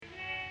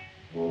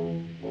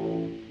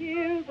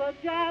Here's a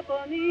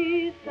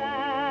Japanese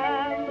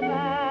sandman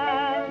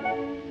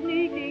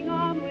sneaking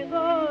on with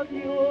a Jew.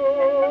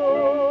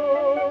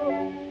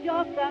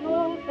 Just an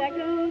old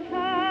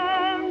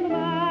second-hand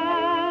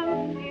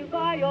man. He'll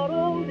buy your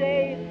old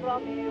days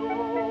from you.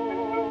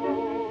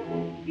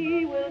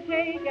 He will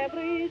take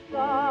every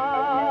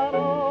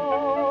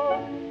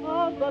sorrow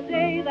of the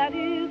day that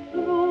is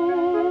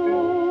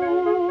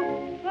through,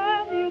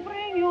 and he'll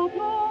bring you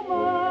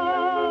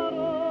tomorrow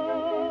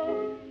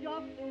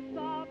just to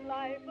start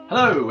life.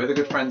 Hello, we're the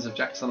good friends of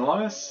Jackson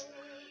Elias,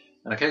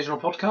 an occasional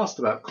podcast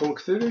about Call of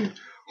Cthulhu,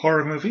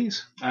 horror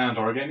movies, and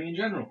horror gaming in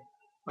general.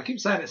 I keep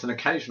saying it's an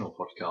occasional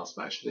podcast,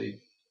 but actually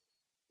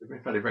we've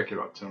been fairly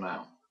regular up till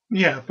now.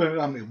 Yeah, but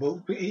I mean,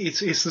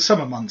 it's the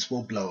summer months.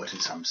 We'll blow it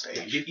at some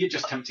stage. You're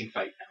just tempting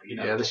fate now, you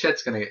know. Yeah, the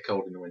shed's going to get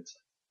cold in the winter.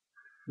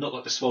 Not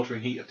like the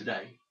sweltering heat of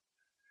today.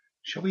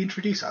 Shall we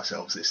introduce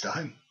ourselves this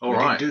time? All we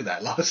right. didn't do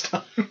that last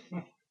time.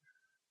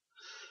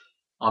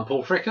 I'm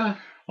Paul Fricker.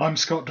 I'm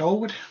Scott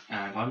Dolwood.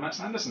 And I'm Matt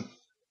Sanderson.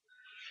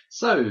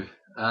 So,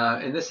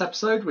 in this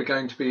episode, we're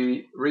going to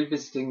be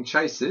revisiting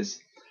chases.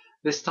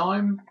 This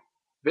time,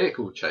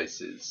 vehicle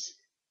chases.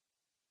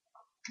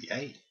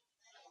 Yay.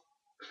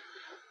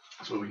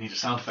 That's where we need a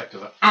sound effect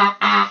of it.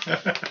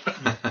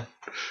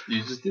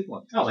 You just did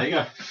one. Oh, there you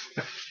go.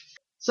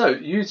 So,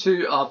 you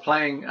two are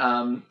playing...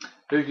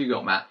 who have you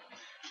got, Matt?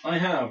 I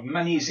have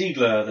Manny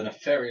Ziegler, the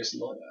nefarious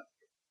lawyer.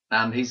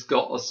 And he's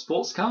got a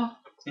sports car?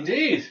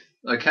 Indeed.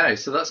 Okay,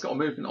 so that's got a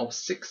movement of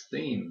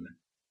 16.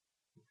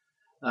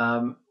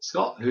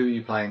 Scott, who are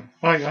you playing?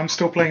 Hi, I'm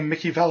still playing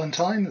Mickey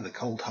Valentine, the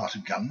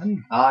cold-hearted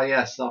gunman. Ah,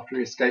 yes, after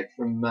he escaped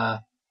from,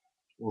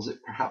 was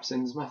it perhaps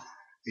Innsmouth?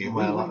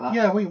 Somewhere like that.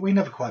 Yeah, we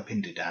never quite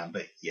pinned it down,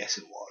 but yes,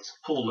 it was.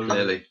 Paul Lulu.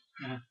 Clearly.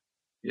 Yeah.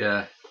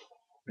 Yeah.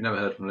 We never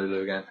heard from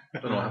Lulu again.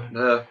 Don't know what happened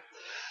to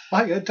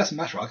her. It doesn't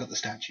matter, I got the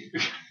statue.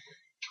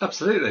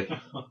 Absolutely.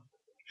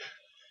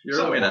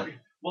 You're a winner.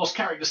 Whilst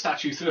carrying the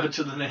statue through her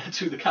to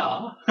the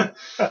car.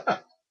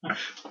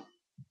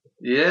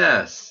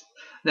 Yes.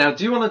 Now,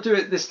 do you want to do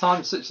it this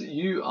time such that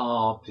you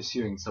are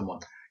pursuing someone?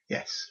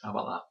 Yes. How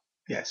about that?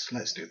 Yes,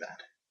 let's do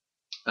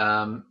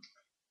that.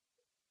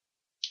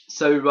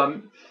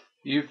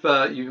 You've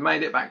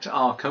made it back to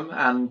Arkham,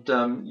 and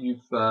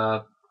you've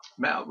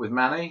met up with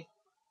Manny,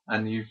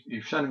 and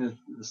you've shown him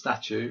the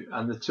statue,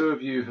 and the two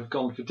of you have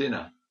gone for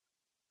dinner.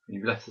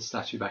 You've left the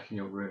statue back in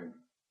your room.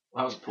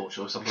 That was a poor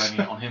choice. I'm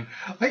blaming it on him.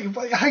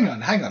 Wait, hang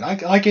on.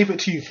 I gave it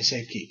to you for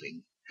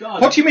safekeeping.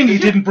 God, What do you mean you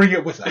didn't bring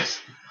it with us?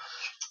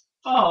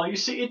 Oh, you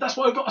see, that's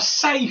why I've got a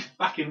safe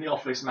back in the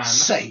office, man.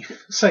 Safe.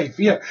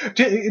 Yeah.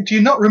 Do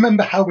you not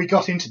remember how we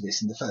got into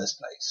this in the first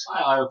place?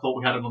 I thought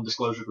we had a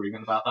non-disclosure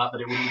agreement about that,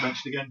 but it wouldn't be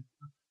mentioned again.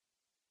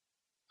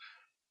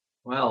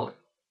 Well,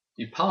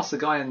 you pass a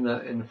guy in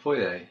the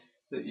foyer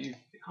that you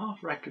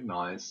half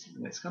recognise,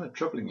 and it's kind of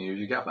troubling you as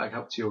you get back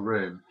up to your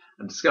room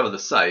and discover the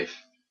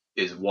safe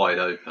is wide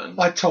open.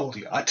 I told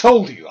you. But I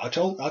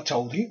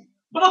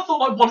thought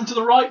like one to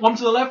the right, one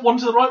to the left, one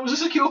to the right was a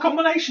secure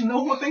combination. No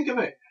one would think of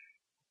it.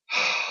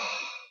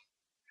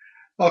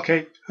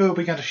 Okay, who are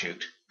we going to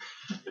shoot?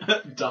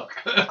 Duck.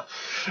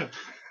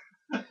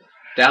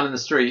 Down in the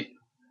street,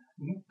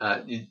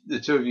 the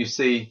two of you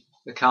see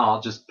the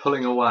car just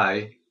pulling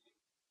away,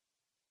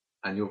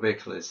 and your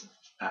vehicle is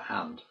at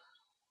hand.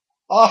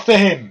 After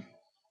him!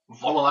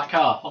 Follow that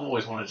car. I've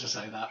always wanted to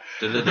say that.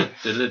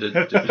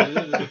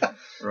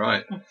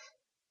 Right.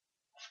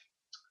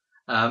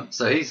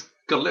 So he's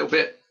got a little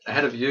bit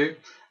ahead of you,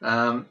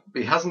 but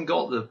he hasn't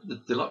got the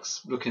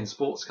deluxe-looking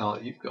sports car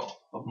that you've got.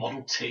 A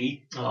Model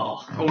T.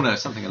 Oh no,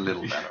 something a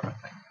little better, I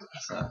think.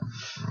 So,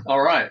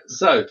 all right.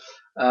 So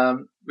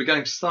we're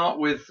going to start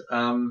with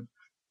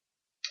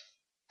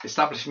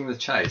establishing the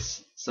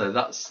chase. So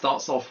that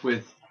starts off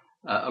with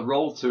a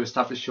roll to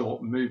establish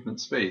your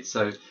movement speed.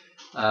 So,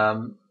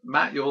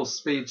 Matt, your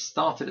speed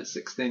started at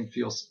 16 for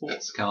your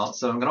sports car.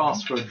 So I'm going to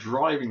ask for a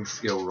driving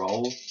skill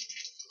roll,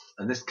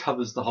 and this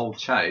covers the whole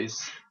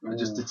chase. It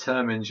just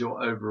determines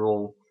your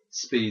overall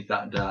speed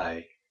that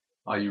day.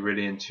 Are you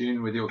really in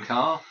tune with your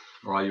car,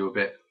 or are you a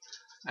bit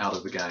out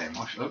of the game?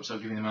 I should hope so,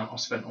 given the amount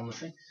I've spent on the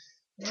thing.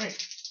 Right.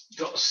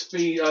 Got a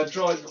speed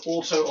drive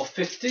auto of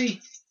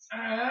 50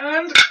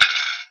 and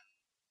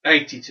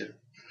 82.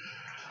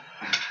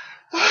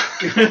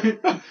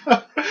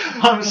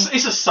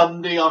 It's a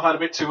Sunday. I've had a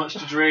bit too much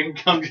to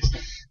drink. I'm just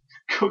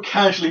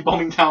casually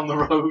bombing down the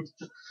road.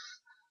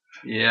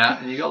 Yeah,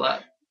 and you got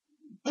that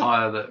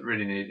tyre that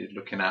really needed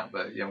looking at,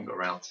 but you haven't got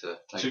around to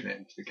taking it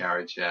into the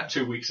garage yet.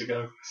 2 weeks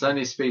ago. It's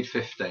only speed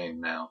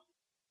 15 now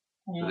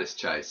for this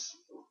chase.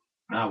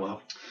 Ah,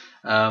 well.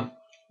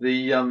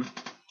 The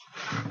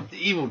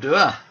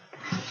evildoer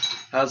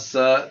has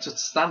just a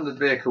standard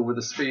vehicle with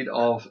a speed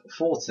of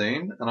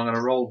 14, and I'm going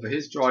to roll for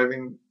his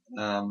driving.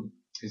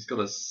 He's got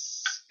a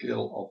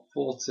skill of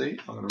 40.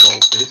 I'm going to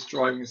roll for his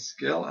driving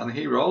skill, and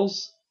he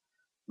rolls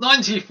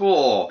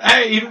 94.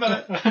 Hey, even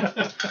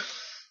better.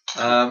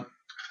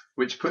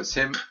 Which puts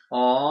him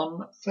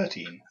on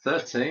 13.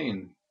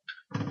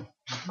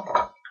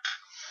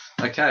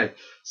 Okay,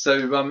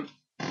 so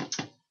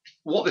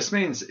what this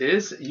means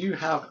is you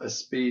have a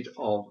speed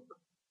of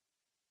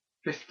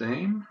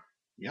 15.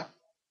 Yeah.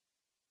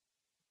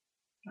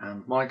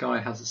 And my guy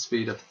has a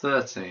speed of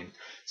 13.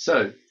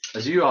 So,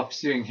 as you are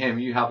pursuing him,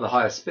 you have the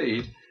higher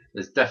speed.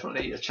 There's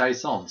definitely a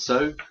chase on.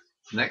 So,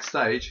 next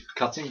stage,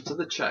 cutting to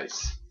the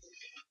chase.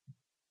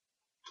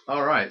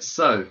 All right,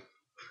 so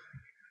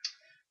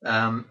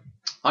I'm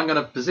going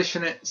to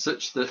position it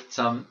such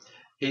that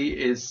he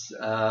is.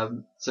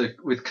 So,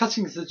 with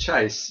cutting to the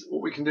chase,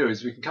 what we can do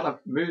is we can kind of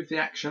move the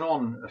action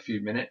on a few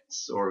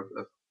minutes, or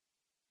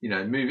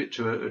move it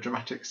to a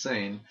dramatic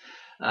scene.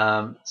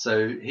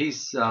 So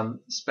he's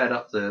sped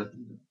up the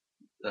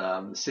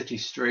city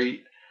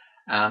street,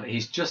 and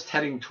he's just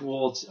heading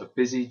towards a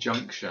busy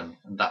junction,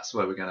 and that's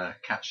where we're going to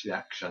catch the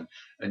action.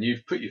 And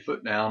you've put your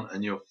foot down,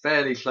 and you're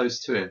fairly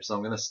close to him, so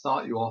I'm going to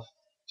start you off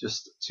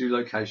just 2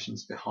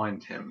 locations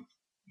behind him.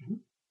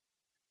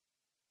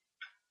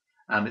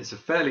 And it's a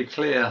fairly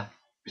clear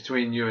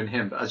between you and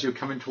him, but as you're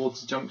coming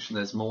towards the junction,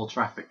 there's more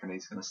traffic, and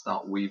he's going to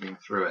start weaving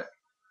through it.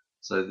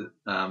 So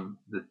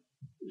the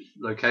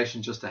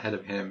location just ahead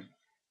of him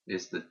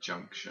is the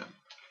junction.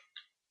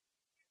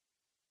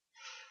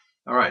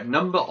 All right,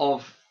 number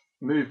of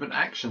movement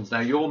actions. Now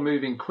you're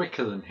moving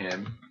quicker than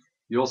him.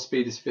 Your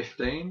speed is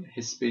 15,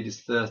 his speed is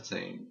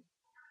 13.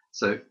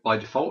 So by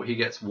default he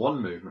gets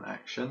 1 movement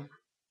action.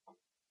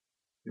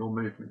 Your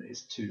movement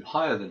is 2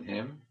 higher than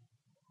him,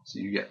 so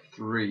you get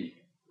 3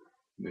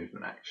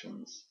 movement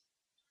actions.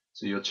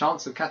 So your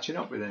chance of catching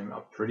up with him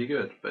are pretty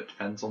good, but it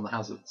depends on the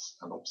hazards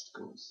and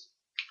obstacles.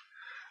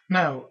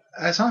 Now,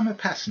 as I'm a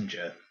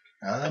passenger,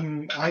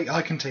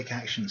 I can take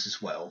actions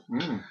as well.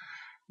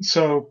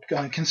 So,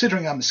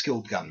 considering I'm a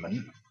skilled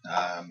gunman,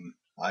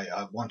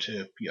 I want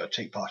to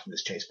take part in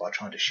this chase by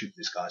trying to shoot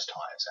this guy's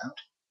tyres out.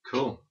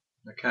 Cool.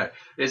 Okay.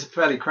 It's a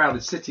fairly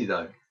crowded city,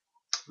 though,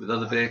 with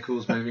other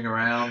vehicles moving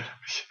around,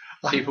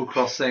 people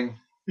crossing.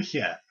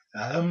 Yeah.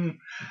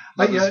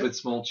 Mothers with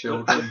small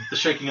children. The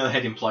shaking of the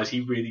head implies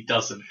he really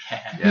doesn't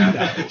care.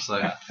 Yeah,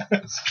 also.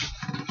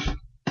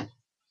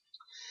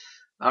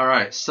 All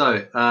right,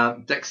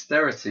 so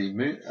dexterity,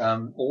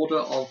 order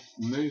of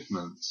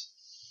movement.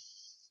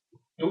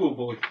 Oh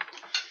boy.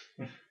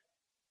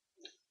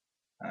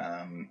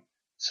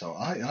 So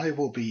I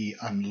will be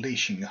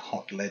unleashing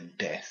hot lead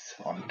death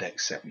on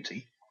dex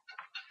 70.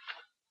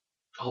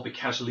 I'll be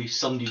casually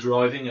Sunday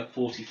driving at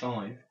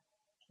 45.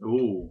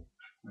 Ooh,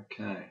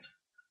 okay.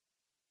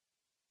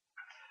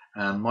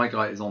 And my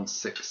guy is on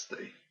 60.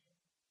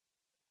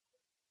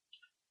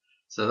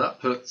 So that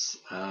puts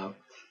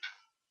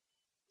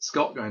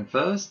Scott going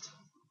first,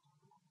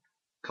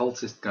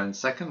 Cultist going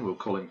second. We'll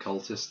call him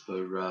Cultist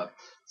for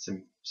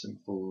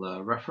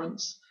simple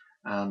reference.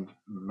 And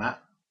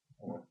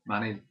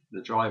Manny,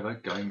 the driver,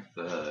 going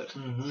third.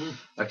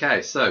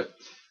 Okay, so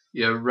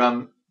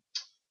you're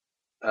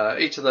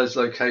each of those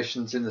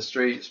locations in the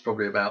street is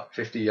probably about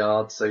 50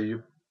 yards. So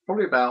you're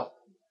probably about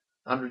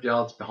 100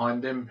 yards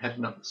behind him,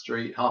 heading up the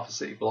street, half a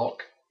city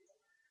block.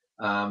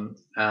 And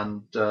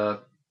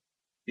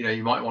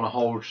you might want to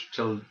hold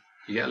till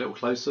you get a little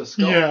closer,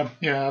 Scott.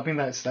 Yeah. I mean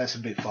that's a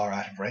bit far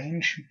out of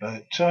range.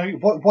 But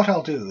what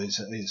I'll do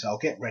is I'll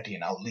get ready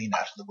and I'll lean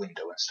out of the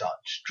window and start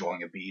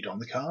drawing a bead on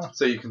the car.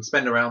 So you can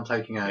spend a round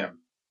taking aim. Yeah.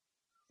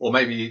 Or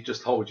maybe you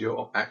just hold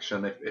your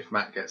action. If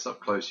Matt gets up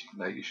close, you can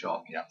take your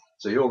shot. Yeah.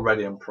 So you're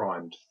ready and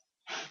primed.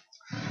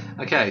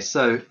 Okay,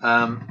 so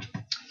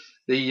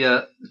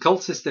the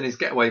cultist in his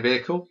getaway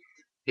vehicle,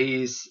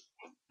 he's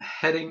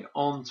heading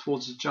on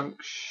towards the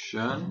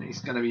junction.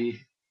 He's going to be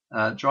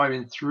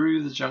driving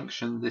through the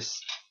junction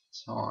this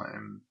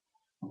time.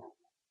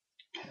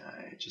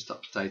 Okay, just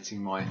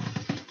updating my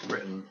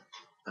written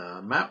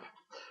map.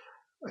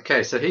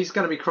 Okay, so he's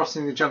going to be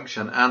crossing the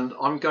junction, and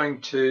I'm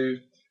going to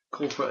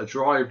call for a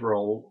drive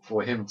roll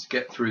for him to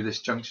get through this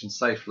junction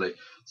safely.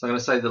 So I'm going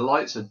to say the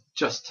lights are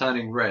just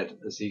turning red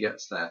as he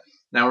gets there.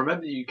 Now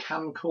remember, you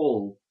can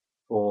call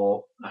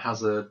for a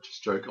hazard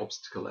stroke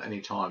obstacle at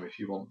any time if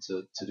you want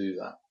to do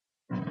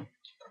that.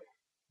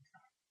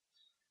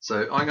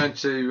 So I'm going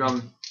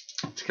to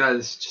declare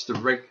this just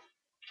I'm going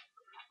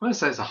to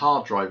say it's a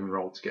hard driving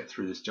roll to get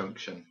through this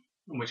junction.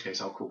 In which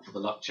case I'll call for the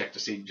luck check to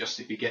see just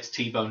if he gets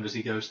T-boned as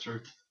he goes through.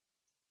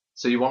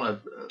 So you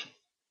want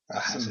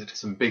hazard.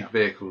 some big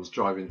vehicles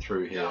driving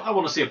through here. Yeah, I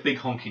want to see a big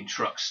honking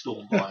truck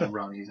storm by and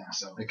run his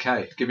ass over.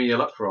 Okay, give me your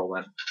luck roll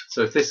then.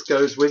 So if this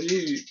goes with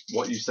you,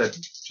 what you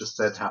just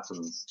said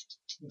happens.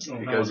 If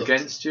it goes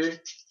against you,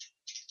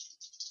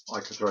 I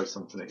could throw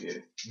something at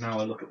you. Now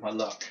I look at my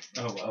luck.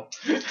 Oh well.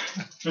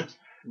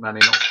 Manny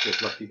not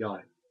this lucky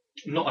guy.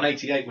 Not an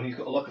 88 when he's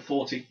got a luck of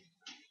 40.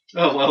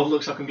 Oh well,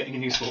 looks like I'm getting a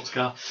new sports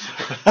car.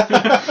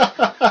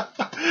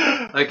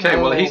 Okay,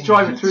 well he's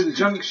driving through the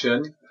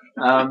junction.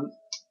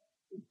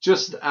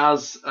 Just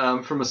as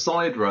from a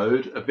side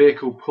road, a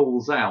vehicle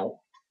pulls out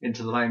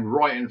into the lane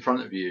right in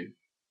front of you.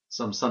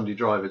 Some Sunday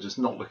driver just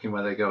not looking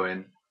where they're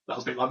going. That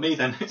was a bit like me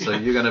then. So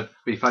you're going to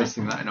be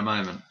facing that in a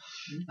moment.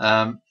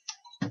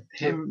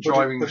 Him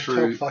driving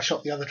through. If I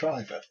shot the other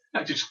driver,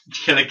 I'm just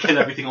going to kill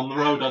everything on the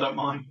road. I don't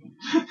mind.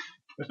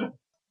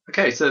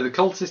 Okay, so the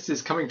cultist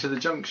is coming to the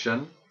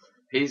junction.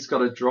 He's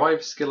got a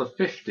drive skill of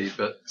 50,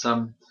 but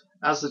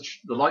as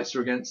the lights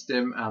are against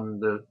him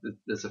and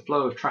there's a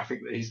flow of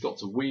traffic that he's got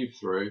to weave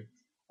through,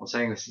 I'm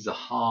saying this is a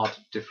hard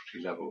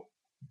difficulty level.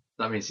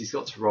 That means he's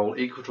got to roll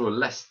equal to or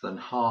less than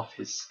half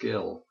his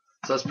skill.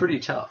 So that's pretty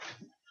tough.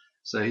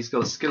 So he's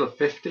got a skill of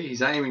 50.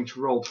 He's aiming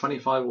to roll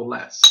 25 or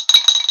less.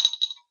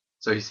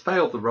 So he's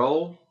failed the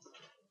roll,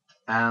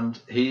 and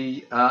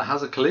he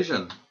has a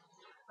collision.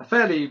 A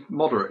fairly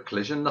moderate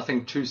collision,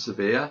 nothing too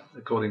severe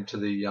according to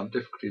the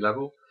difficulty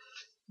level,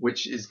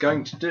 which is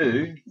going to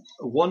do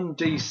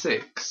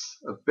 1d6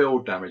 of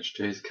build damage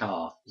to his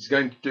car. He's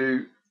going to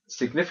do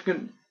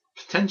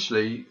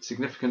potentially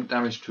significant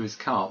damage to his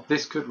car.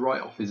 This could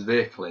write off his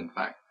vehicle, in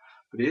fact,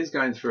 but he is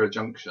going through a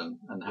junction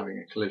and having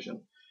a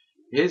collision.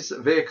 His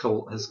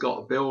vehicle has got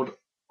a build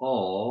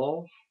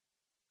of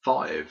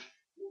 5,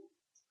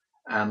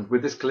 and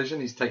with this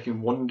collision he's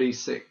taking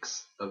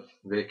 1d6 of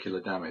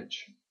vehicular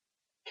damage.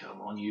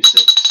 Come on, you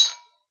 6.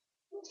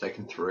 He's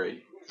taken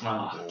 3.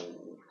 Nah,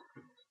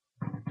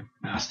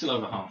 still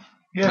over half.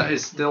 Yeah, That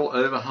is still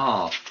over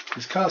half.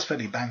 his car's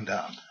fairly banged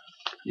up.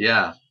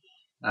 Yeah.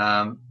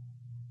 All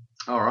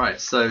right.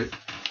 So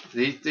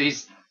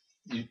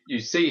you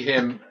see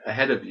him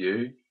ahead of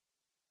you.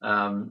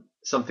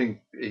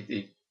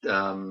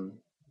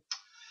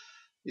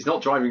 He's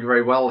not driving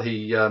very well.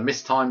 He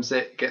mistimes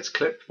it, gets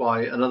clipped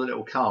by another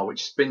little car,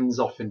 which spins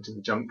off into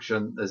the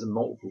junction. There's a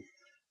multiple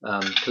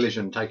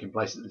collision taking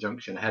place at the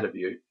junction ahead of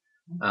you,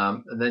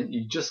 and then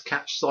you just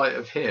catch sight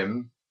of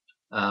him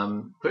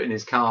putting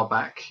his car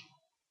back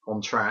on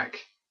track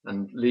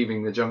and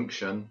leaving the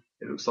junction.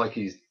 It looks like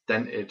he's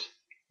dented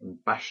and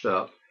bashed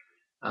up.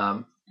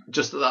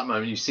 Just at that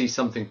moment, you see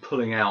something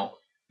pulling out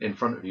in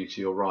front of you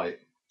to your right.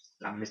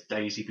 Damn, Miss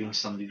Daisy being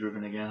Sunday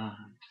driven again.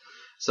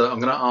 So I'm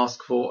going to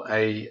ask for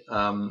a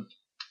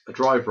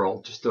drive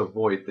roll just to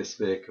avoid this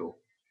vehicle.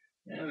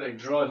 Yeah, the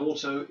drive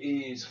auto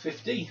is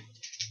 50.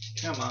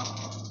 Come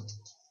on.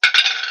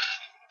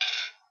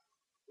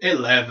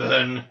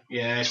 11.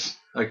 Yes.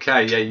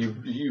 Okay, yeah,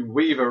 you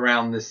weave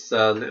around this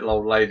little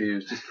old lady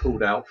who's just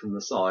pulled out from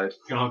the side.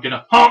 Gonna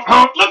honk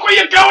honk. Look where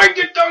you're going,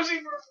 you dozy.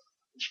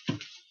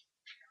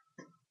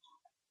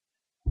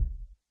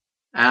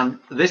 And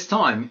this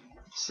time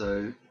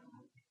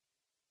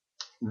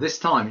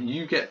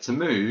you get to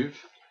move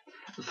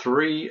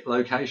 3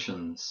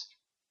 locations.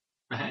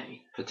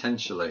 Hey.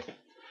 Potentially.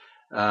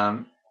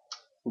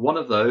 One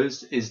of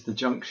those is the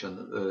junction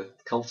that the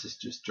cultist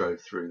just drove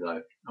through,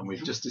 though, and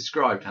we've just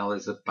described how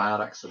there's a bad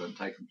accident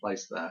taking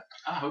place there.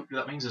 I hope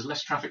that means there's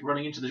less traffic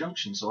running into the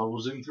junction, so I will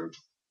zoom through.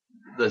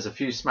 There's a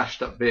few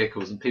smashed up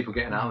vehicles and people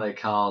getting out of their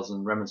cars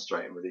and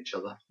remonstrating with each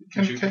other.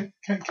 Can you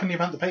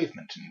mount the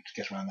pavement and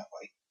get around that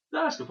way?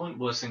 No, that's the point.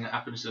 Worst thing that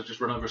happens is they'll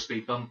just run over a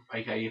speed bump,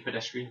 aka a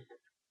pedestrian.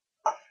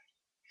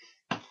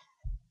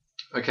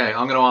 Okay,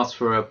 I'm going to ask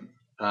for a...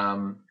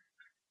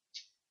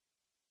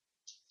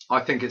 I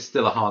think it's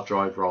still a hard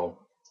drive roll,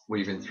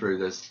 weaving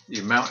through.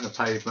 You're mounting a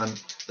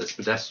pavement, there's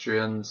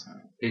pedestrians,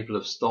 people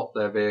have stopped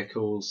their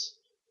vehicles,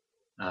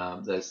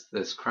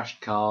 there's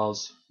crashed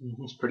cars.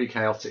 It's pretty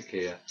chaotic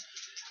here.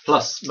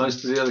 Plus,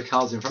 most of the other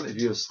cars in front of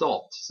you have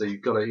stopped, so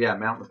you've got to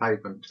mount the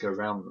pavement to go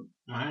around them.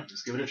 Alright,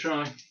 let's give it a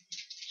try.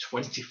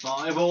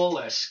 25 or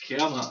less,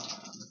 come on.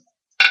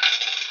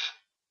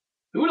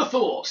 Who would have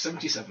thought?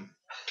 77.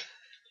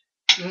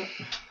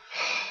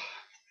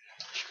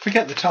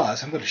 Forget the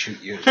tyres, I'm going to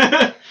shoot you.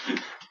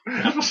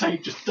 I'm not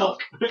saying just duck.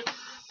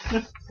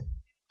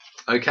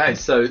 Okay,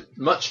 so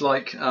much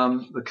like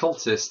the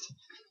cultist,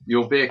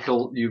 your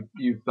vehicle, you've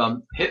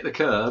hit the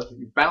curb,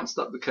 you've bounced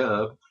up the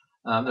curb,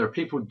 there are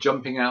people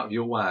jumping out of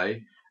your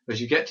way. As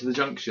you get to the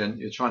junction,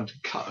 you're trying to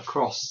cut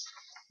across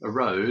a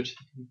road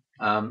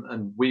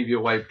and weave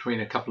your way between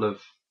a couple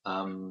of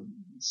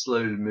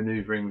slow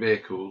manoeuvring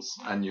vehicles,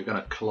 and you're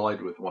going to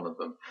collide with one of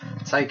them,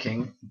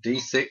 taking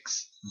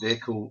D6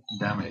 vehicle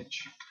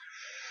damage.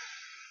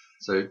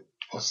 So,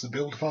 what's the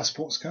build of our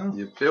sports car?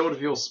 The build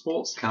of your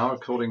sports car,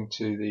 according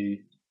to the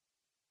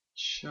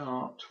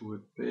chart,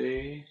 would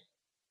be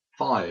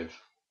 5.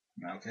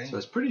 Okay. So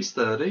it's pretty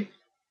sturdy.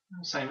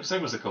 Same as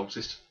the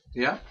cultist.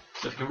 Yeah.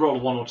 So if you can roll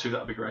a 1 or 2,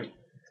 that'd be great.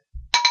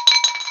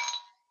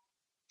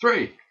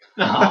 3.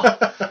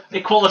 Oh,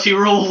 equality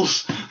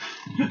rules.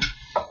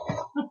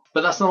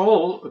 But that's not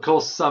all. Of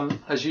course,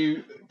 as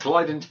you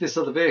collide into this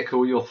other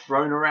vehicle, you're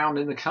thrown around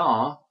in the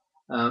car,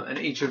 and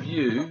each of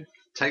you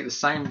take the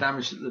same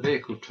damage that the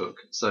vehicle took.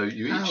 So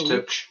you each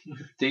took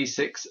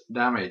D6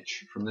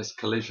 damage from this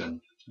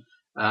collision.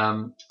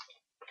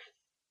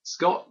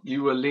 Scott,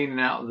 you were leaning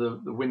out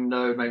of the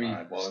window, maybe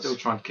still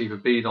trying to keep a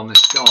bead on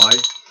this guy.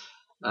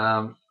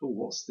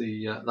 What's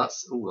the?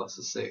 That's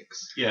a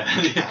 6.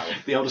 Yeah,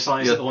 the older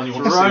sign is the one you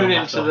want to see. Thrown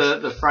into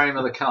the frame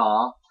of the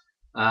car.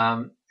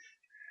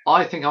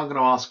 I think I'm going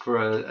to ask for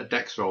a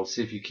dex roll to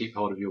see if you keep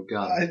hold of your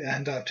gun.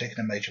 And I've taken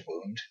a major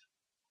wound.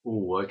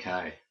 Oh,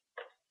 okay.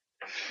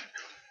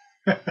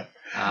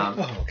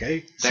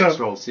 Okay. Dex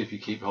roll to see if you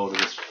keep hold of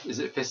this. Is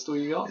it a pistol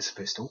you got? It's a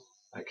pistol.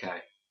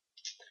 Okay.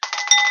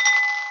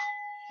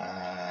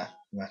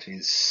 That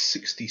is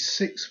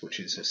 66, which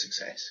is a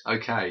success.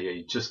 Okay, yeah,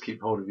 you just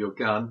keep hold of your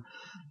gun.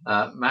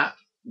 Matt,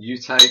 you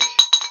take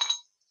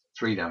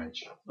 3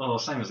 damage. Oh,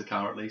 same as the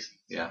car at least.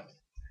 Yeah.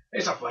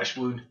 It's a flesh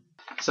wound.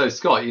 So,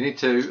 Scott, you need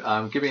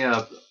to give me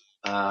a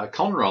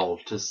con roll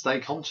to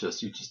stay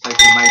conscious. You just take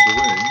a major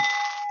wound.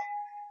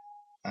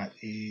 That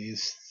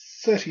is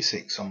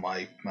 36 on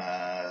my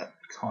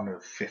con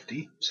of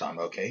 50, so I'm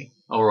okay.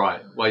 All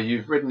right. Well,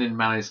 you've ridden in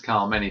Manny's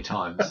car many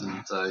times,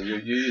 and you're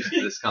used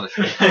to this kind of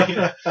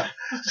thing.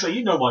 So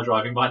you know my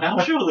driving by now,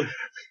 surely.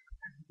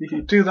 If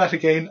you do that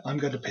again, I'm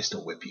going to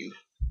pistol whip you.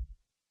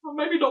 Well,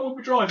 maybe not when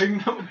we're driving.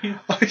 That would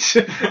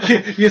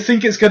be You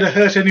think it's going to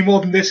hurt any more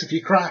than this if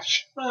you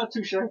crash?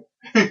 touche.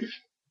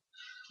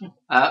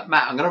 Matt,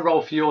 I'm going to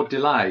roll for your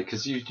delay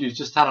because you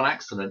just had an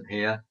accident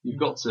here. You've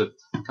got to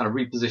kind of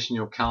reposition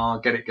your car,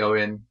 get it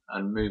going,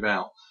 and move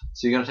out.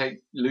 So you're going to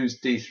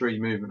lose D3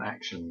 movement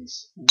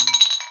actions.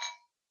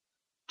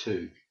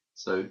 2.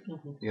 So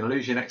you're going to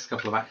lose your next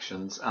couple of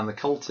actions, and the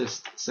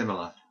cultist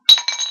similar.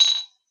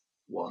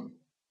 1.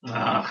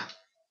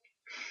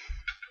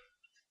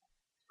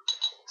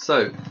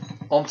 So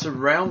on to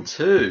round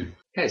 2.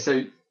 Okay,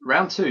 so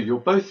round 2, you're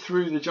both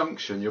through the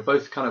junction. You're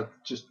both kind of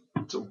just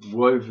sort of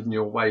woven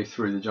your way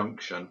through the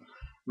junction.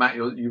 Matt,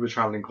 you were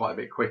travelling quite a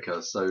bit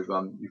quicker, so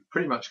you've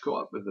pretty much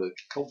caught up with the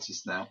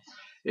cultist now.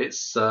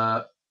 It's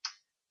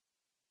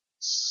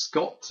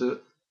Scott to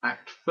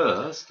act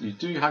first. You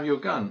do have your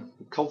gun.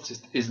 The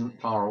cultist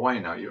isn't far away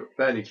now. You're at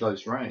fairly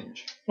close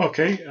range.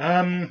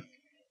 Okay.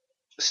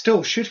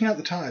 Still, shooting out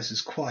the tyres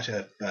is quite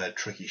a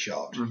tricky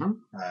shot. Mm-hmm.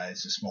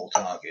 It's a small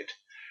target.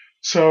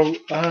 So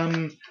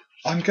I'm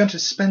going to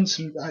spend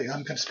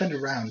a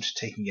round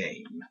taking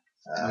aim,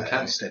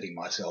 and steadying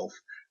myself,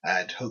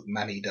 and hope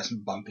Manny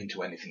doesn't bump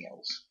into anything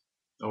else.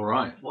 All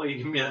right. Why are you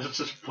giving me a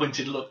sort of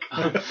pointed look?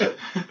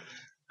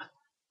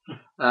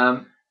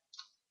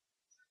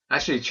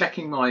 Actually,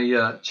 checking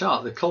my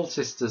chart, the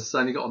cultist has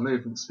only got a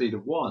movement speed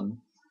of 1,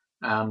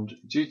 and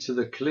due to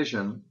the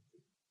collision,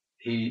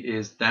 he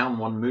is down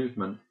 1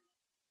 movement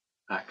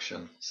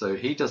action, so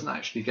he doesn't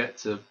actually get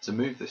to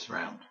move this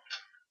round.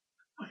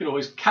 I can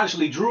always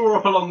casually draw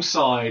up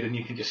alongside and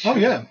you can just shoot. Oh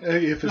yeah,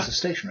 if it's a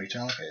stationary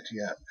target,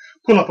 yeah.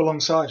 Pull up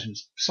alongside and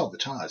stop the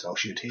tyres, I'll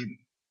shoot him.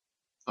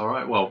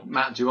 Alright, well,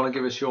 Matt, do you want to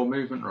give us your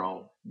movement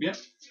roll? Yep.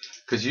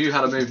 Because you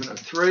had a movement of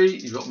 3,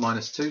 you've got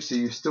 -2, so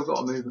you've still got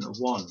a movement of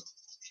 1.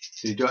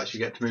 So you do actually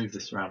get to move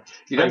this round.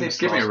 You don't need to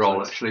give me a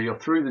roll, actually. You're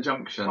through the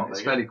junction.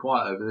 It's fairly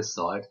quiet over this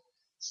side.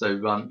 So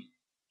you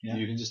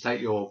can just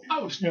take your...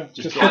 I would just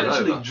drive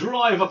casually over.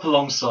 drive up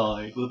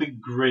alongside with a big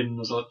grin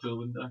as I look through the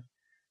window.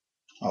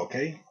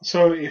 Okay,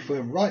 so if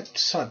we're right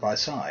side by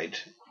side,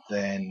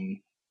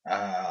 then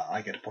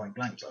I get a point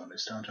blank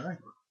bonus, don't I?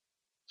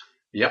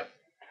 Yep.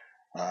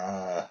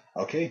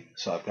 Okay,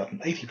 so I've got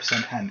an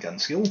 80% handgun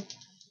skill.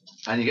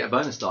 And you get a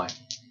bonus die.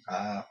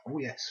 Oh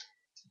yes.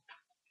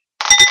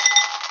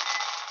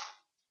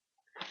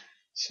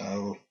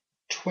 So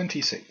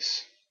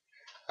 26.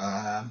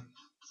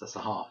 That's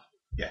a half.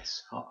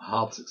 Yes.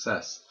 Hard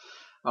success.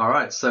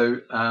 Alright, so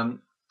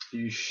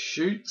you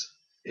shoot.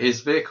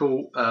 His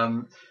vehicle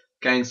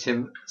gains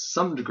him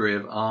some degree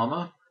of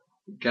armour,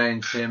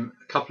 gains him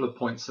a couple of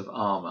points of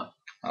armour.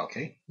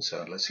 Okay,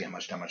 so let's see how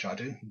much damage I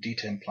do.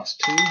 D10 plus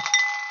 2.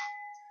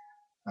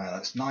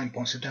 That's 9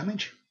 points of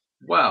damage.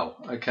 Wow,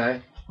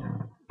 okay.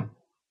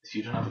 If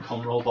you don't have a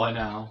con roll by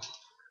now.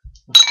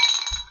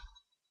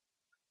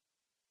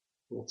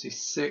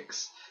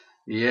 46.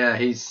 Yeah,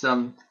 he's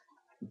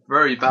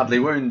very badly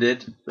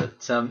wounded,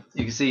 but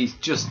you can see he's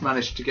just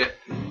managed to get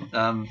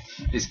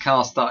his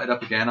car started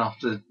up again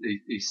after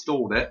he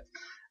stalled it,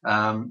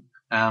 and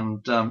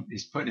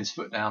he's putting his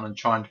foot down and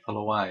trying to pull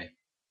away.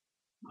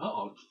 Well,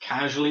 I'll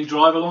casually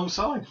drive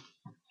alongside.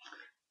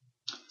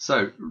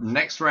 So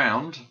next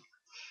round,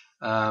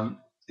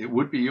 it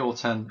would be your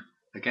turn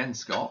again,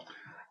 Scott.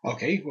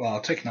 Okay, well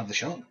I'll take another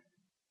shot.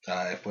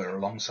 If we're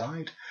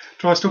alongside,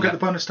 do I still get the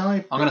bonus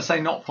die? I'm going to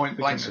say not point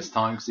blank this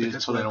time because he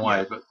is pulling away,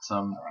 yeah. but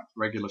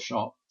regular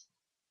shot.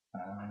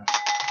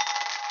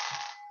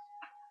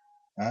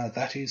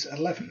 That is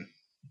 11,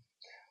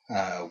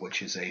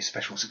 which is a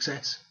special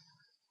success.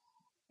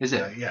 Is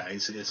it? Yeah,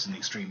 it's an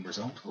extreme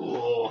result.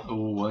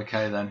 Oh,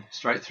 okay then.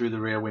 Straight through the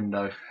rear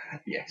window.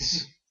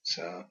 Yes.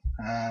 So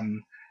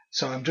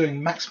I'm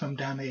doing maximum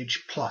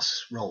damage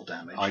plus roll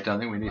damage. I don't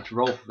think we need to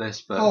roll for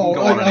this, but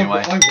go on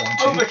anyway. I want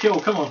to.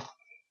 Overkill, come on.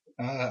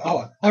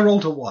 I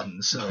rolled a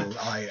 1, so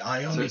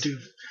I only do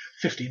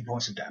 15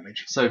 points of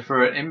damage. So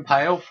for an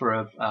impale, for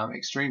an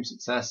extreme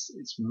success,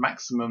 it's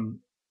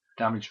maximum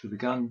damage with the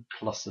gun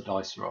plus the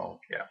dice roll.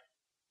 Yeah.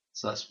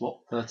 So that's what,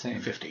 13?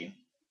 15.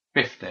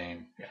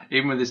 15. Yeah.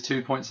 Even with his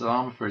 2 points of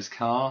armour for his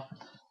car,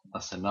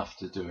 that's enough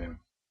to do him.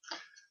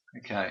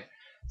 Okay.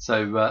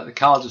 So the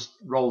car just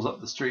rolls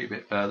up the street a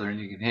bit further, and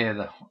you can hear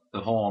the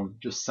horn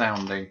just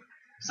sounding.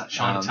 It's that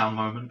Chinatown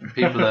moment.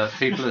 People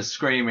are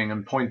screaming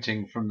and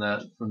pointing from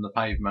the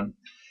pavement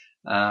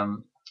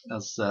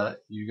as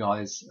you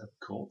guys have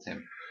caught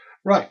him.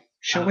 Right.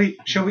 Shall we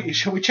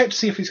check to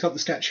see if he's got the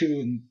statue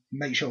and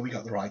make sure we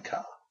got the right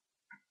car?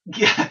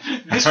 Yeah,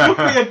 this would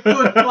be a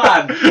good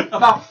plan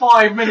about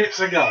 5 minutes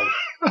ago.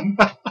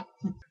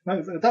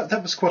 No,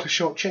 that was quite a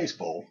short chase,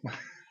 Paul.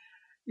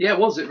 Yeah, it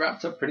was. It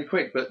wrapped up pretty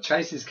quick, but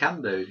chases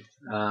can do.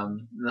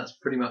 And that's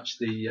pretty much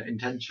the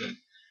intention,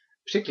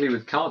 particularly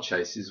with car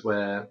chases,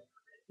 where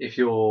if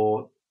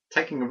you're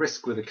taking a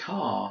risk with a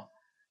car,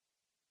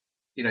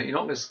 you're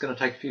not just going to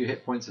take a few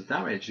hit points of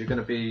damage. You're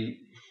going to be,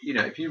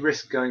 if you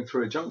risk going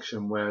through a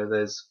junction where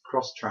there's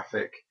cross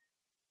traffic,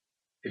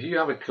 if you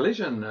have a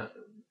collision at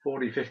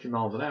 40, 50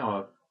 miles an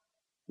hour,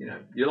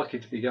 you're lucky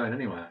to be going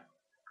anywhere.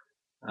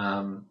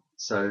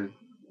 So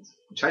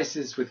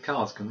chases with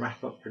cars can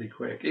wrap up pretty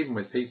quick, even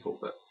with people,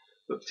 but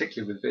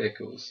particularly with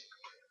vehicles.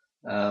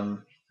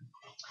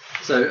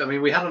 So, I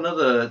mean, we had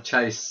another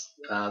chase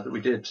that we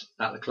did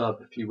at the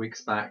club a few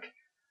weeks back.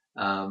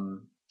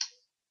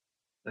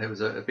 There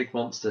was a big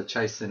monster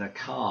chasing a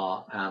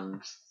car,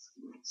 and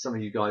some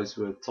of you guys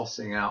were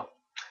tossing out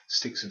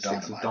sticks of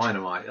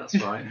dynamite.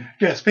 That's right.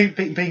 Yes, being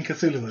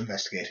Cthulhu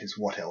investigators,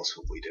 what else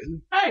would we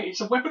do? Hey,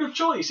 it's a weapon of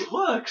choice. It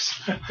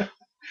works.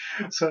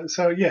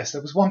 So yes,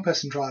 there was one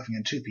person driving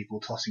and two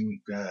people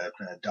tossing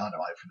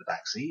dynamite from the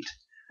back seat.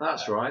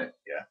 That's right.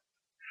 Yeah.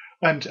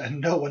 And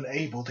no one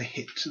able to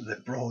hit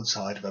the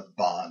broadside of a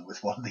barn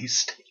with one of these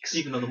sticks.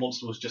 Even though the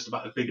monster was just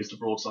about as big as the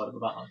broadside of a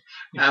barn.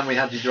 And we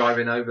had you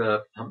driving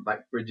over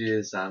humpback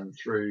bridges and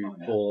through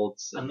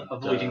fords. And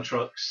avoiding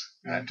trucks.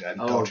 And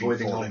dodging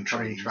avoiding falling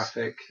oncoming trees.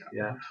 traffic.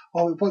 Yeah.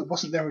 Oh,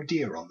 wasn't there a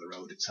deer on the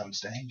road at some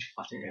stage?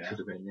 I think it could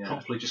have been, yeah.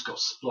 Promptly just got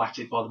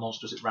splatted by the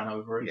monster as it ran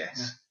over it. Yes.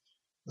 Yeah.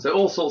 So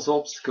all sorts of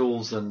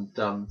obstacles and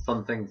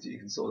fun things that you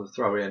can sort of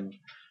throw in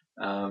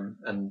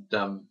and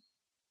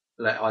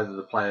let either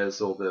the players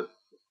or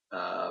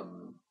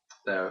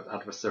their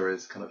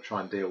adversaries kind of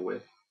try and deal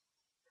with.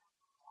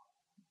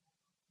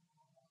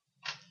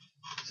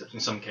 Except in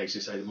some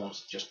cases, say the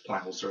monster just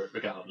plows through it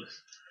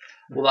regardless.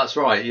 Well, that's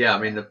right. Yeah, I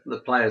mean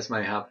the players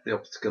may have the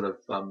obstacle of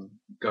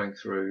going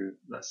through,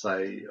 let's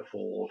say, a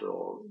ford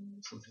or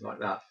something like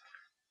that.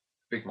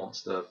 Big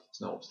monster, it's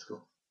no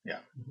obstacle. Yeah.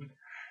 Mm-hmm.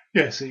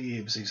 Yes,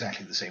 it was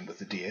exactly the same with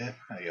the deer.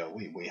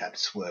 We had to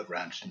swerve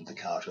around into the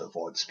car to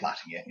avoid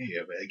splatting it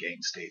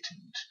against it,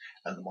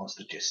 and the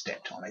monster just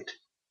stepped on it.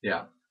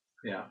 Yeah,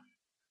 yeah.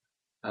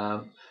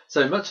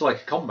 So much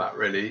like a combat,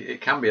 really,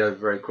 it can be over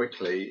very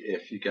quickly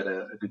if you get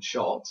a good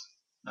shot.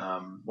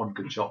 One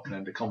good shot can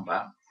end a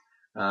combat.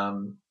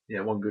 One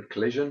good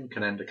collision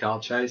can end a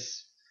car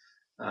chase.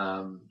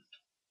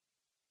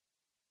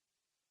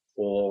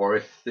 Or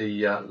if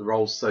the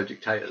roles so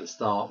dictate at the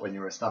start when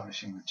you're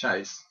establishing the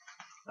chase,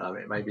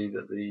 it may be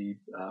that the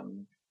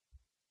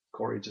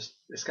quarry just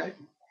escape.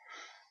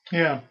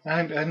 Yeah,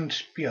 and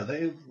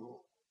they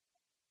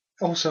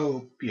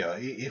also,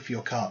 if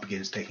your car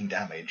begins taking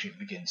damage, it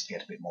begins to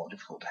get a bit more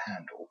difficult to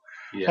handle.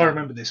 Yeah. I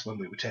remember this when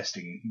we were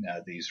testing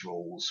these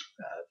rules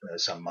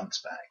some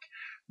months back,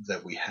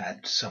 that we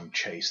had some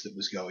chase that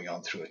was going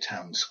on through a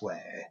town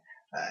square,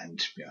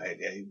 and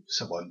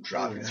someone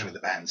driving through the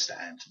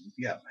bandstand.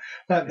 Yeah,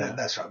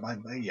 that's right.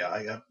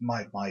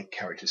 My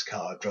character's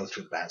car drove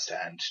through the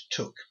bandstand,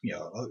 took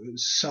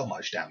so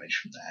much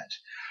damage from that.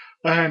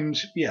 And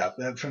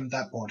from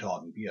that point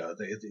on,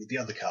 the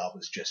other car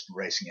was just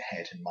racing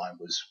ahead, and mine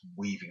was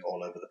weaving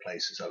all over the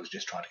place as I was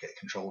just trying to get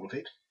control of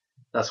it.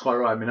 That's quite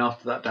right. I mean,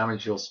 after that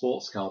damage your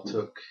sports car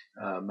took,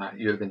 Matt,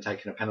 you have been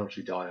taking a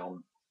penalty die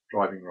on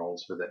driving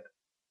rolls with it.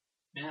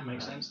 Yeah,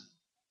 makes sense.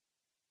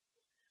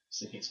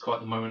 I think it's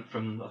quite the moment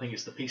from, I think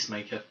it's the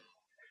Peacemaker,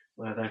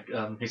 where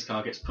his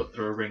car gets put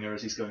through a ringer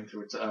as he's going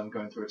through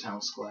a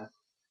town square.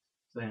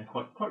 So yeah,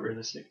 quite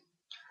realistic.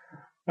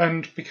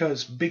 And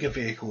because bigger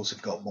vehicles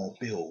have got more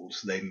build,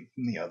 they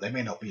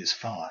may not be as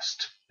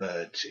fast,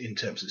 but in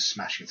terms of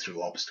smashing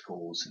through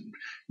obstacles and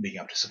being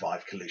able to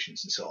survive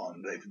collisions and so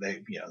on,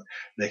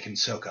 they can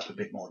soak up a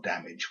bit more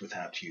damage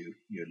without you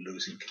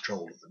losing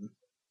control of them.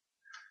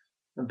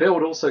 And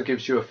build also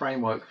gives you a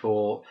framework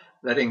for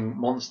letting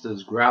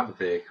monsters grab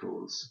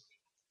vehicles.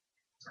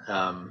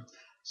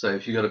 So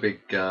if you've got a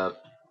big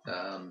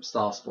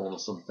Starspawn or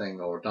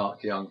something, or a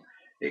Dark Young,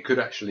 it could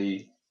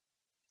actually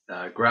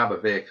grab a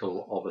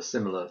vehicle of a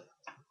similar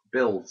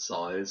build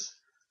size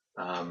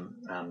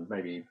and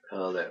maybe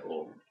hurl it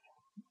or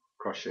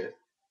crush it.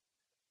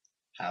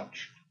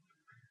 Ouch.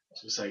 I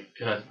was going to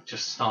say,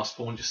 just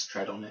Starspawn, just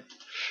tread on it.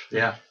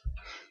 Yeah.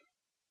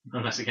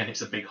 Unless, again,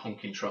 it's a big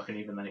honking truck, and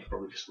even then it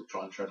probably just will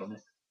try and tread on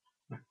it.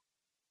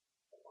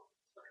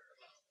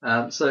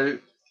 So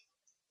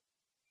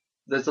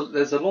there's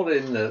a lot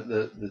in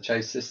the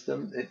chase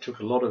system. It took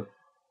a lot of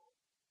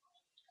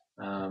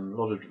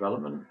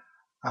development.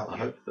 I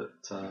hope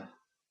that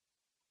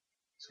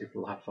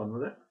people will have fun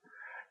with it.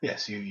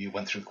 Yes, you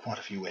went through quite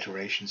a few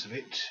iterations of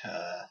it.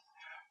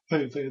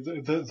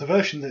 The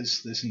version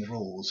that's in the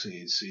rules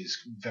is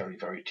very,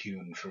 very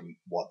tuned from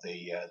what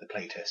the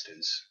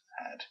playtesters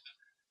had.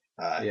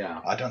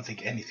 I don't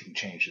think anything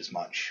changed as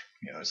much,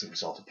 as a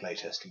result of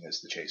playtesting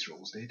as the chase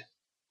rules did.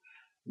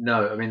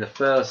 No, I mean the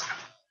first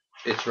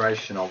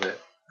iteration of it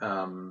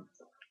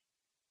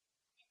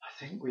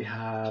think we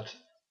had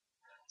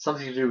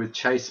something to do with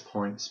chase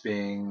points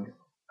being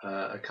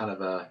a kind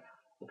of a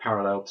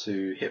parallel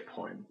to hit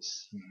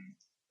points,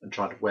 and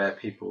trying to wear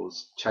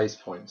people's chase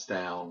points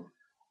down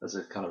as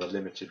a kind of a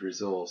limited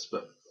resource.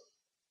 But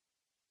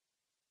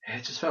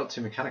it just felt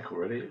too mechanical,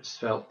 really. It just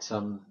felt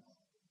Too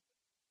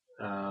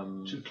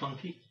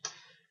clunky.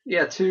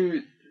 Yeah,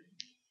 too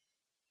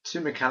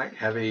mechanic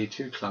heavy,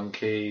 too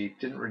clunky.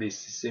 Didn't really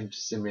seem to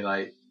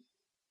simulate,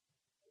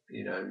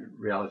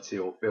 reality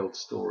or build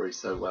story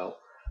so well.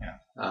 Yeah.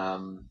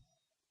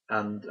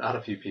 And I had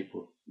a few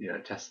people,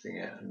 testing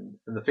it, and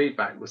the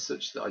feedback was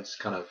such that I just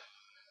kind of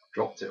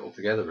dropped it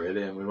altogether,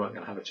 really, and we weren't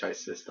going to have a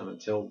chase system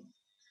until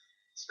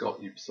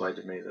Scott, you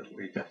persuaded me that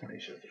we definitely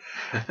should.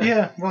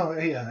 Yeah, well,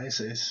 yeah,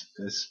 as I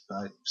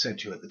said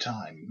to you at the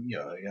time,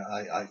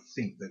 I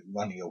think that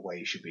running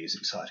away should be as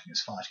exciting as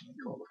fighting in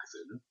Call of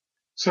Cthulhu.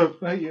 So,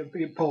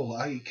 Paul,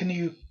 can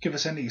you give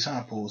us any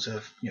examples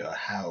of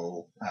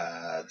how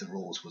the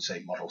rules would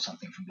say model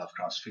something from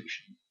Lovecraft's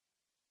fiction?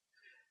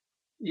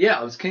 Yeah,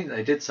 I was keen that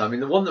they did so. I mean,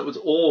 the one that was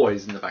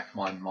always in the back of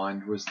my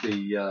mind was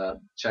the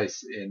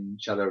chase in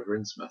Shadow over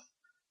Innsmouth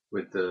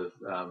with the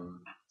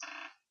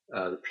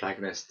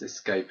protagonist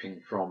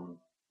escaping from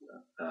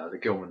the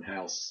Gilman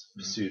house,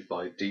 pursued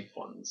by deep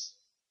ones.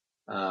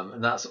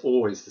 And that's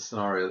always the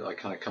scenario that I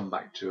kind of come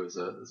back to as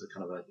a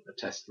kind of a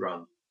test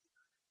run.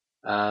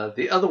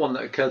 The other one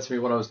that occurred to me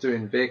when I was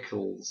doing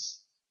vehicles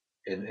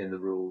in the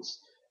rules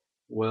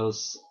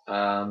was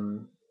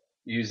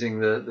using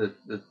the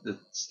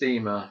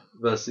steamer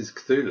versus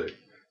Cthulhu.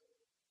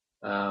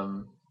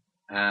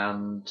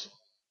 And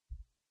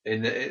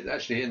in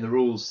the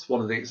rules,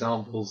 one of the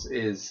examples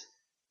is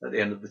at the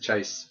end of the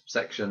chase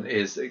section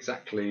is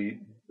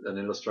exactly an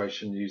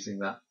illustration using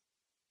that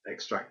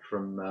extract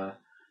from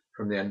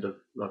the end of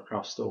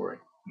Lovecraft's story.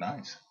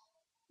 Nice.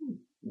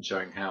 And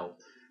showing how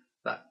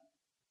that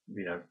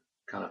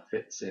kind of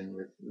fits in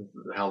with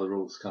how the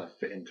rules kind of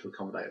fit in to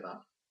accommodate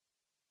that.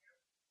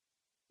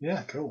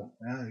 Yeah, cool.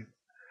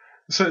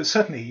 So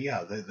certainly,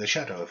 yeah, the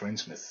Shadow over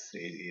Innsmouth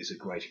is a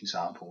great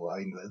example. I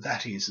mean,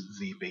 that is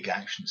the big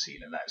action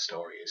scene in that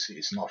story.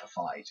 It's not a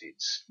fight.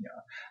 It's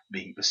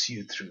being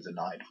pursued through the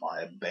night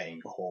by a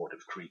baying horde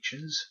of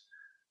creatures,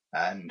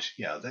 and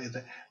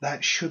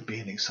that should be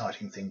an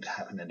exciting thing to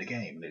happen in a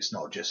game. And it's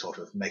not just sort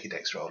of make a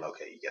dex roll,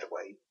 okay, you get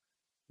away.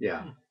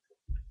 Yeah,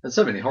 and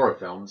so many horror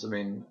films. I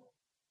mean,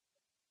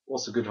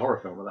 what's a good horror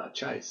film without a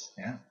chase?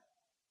 Yeah.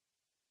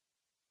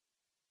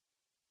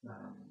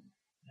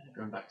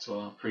 Going back to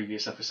our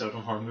previous episode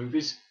on horror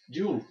movies,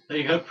 Duel. There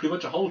you go, pretty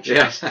much a whole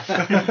chase.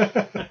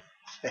 Yeah.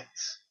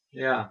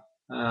 Yeah.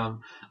 I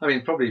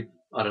mean, probably,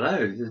 I don't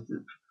know,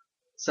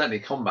 certainly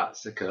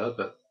combats occur,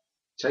 but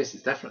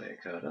chases definitely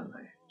occur, don't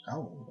they?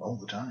 Oh, all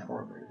the time.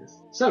 Horror movies.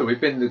 So, we've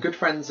been the good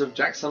friends of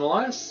Jackson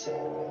Elias,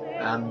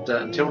 and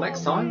until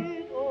next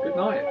time, good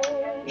night.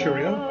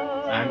 Cheerio.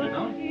 And good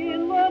night.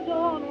 In the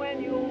dawn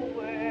when you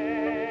wake,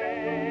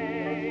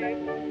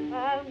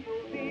 and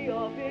you'll be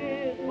of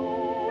his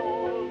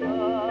shoulder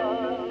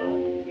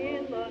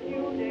in the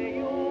new day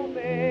you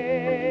make.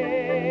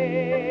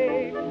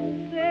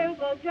 There's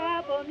a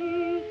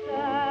Japanese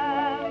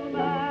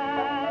sandman,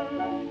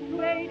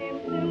 trading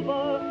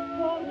silver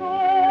for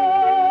gold.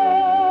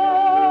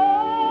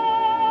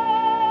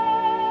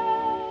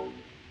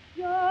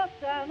 Just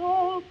an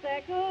old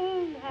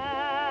second-hand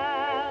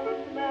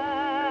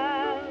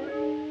man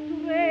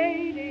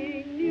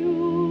trading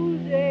new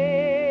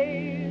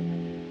days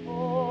for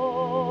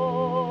old.